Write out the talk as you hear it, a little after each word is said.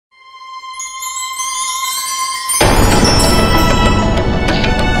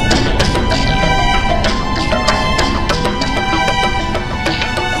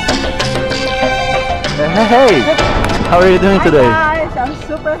Hey, how are you doing today? Hi guys, I'm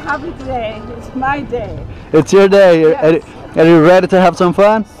super happy today. It's my day. It's your day. Yes. Are you ready to have some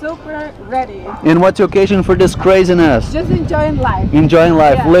fun? Super ready. And what's the occasion for this craziness? Just enjoying life. Enjoying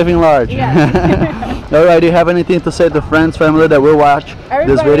life, Yeah. living large. Yeah. Alright, do you have anything to say to friends, family that will watch Everybody,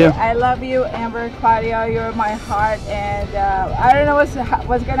 this video? I love you, Amber, Claudia, you're my heart, and I don't know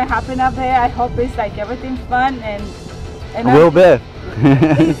what's gonna happen up there. I hope it's like everything's fun and Will be.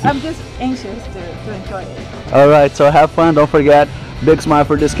 I'm just anxious to enjoy it. Alright, so have fun, don't forget, big smile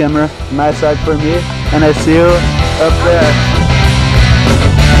for this camera, nice side for me, and I see you up there.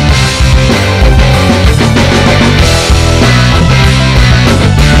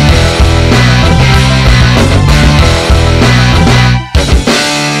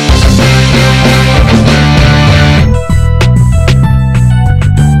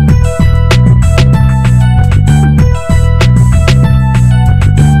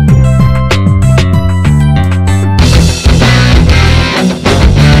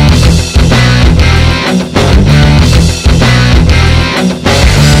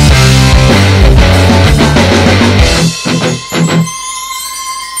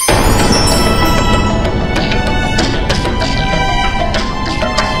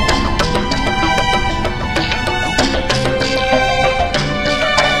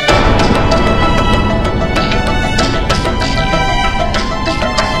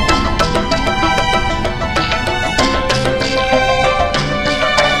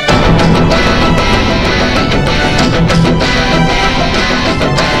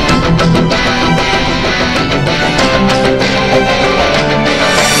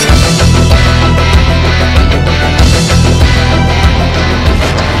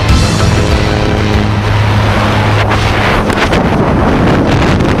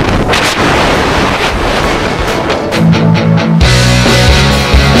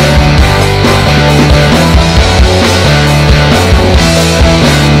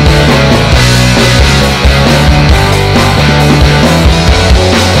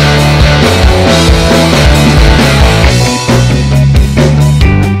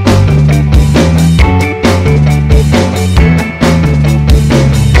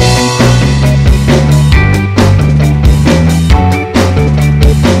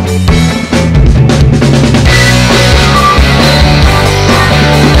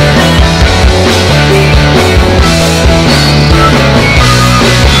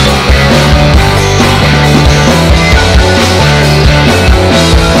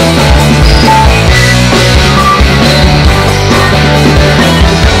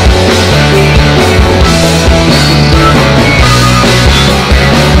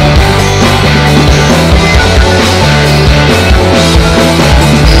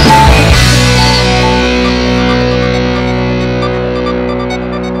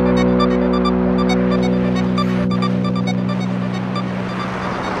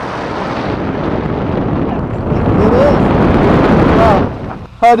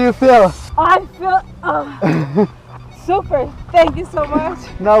 How do you feel? I feel super. Thank you so much.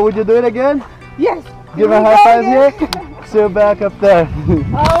 Now, would you do it again? Yes. Give a high five here. See you back up there.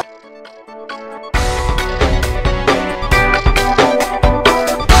 Oh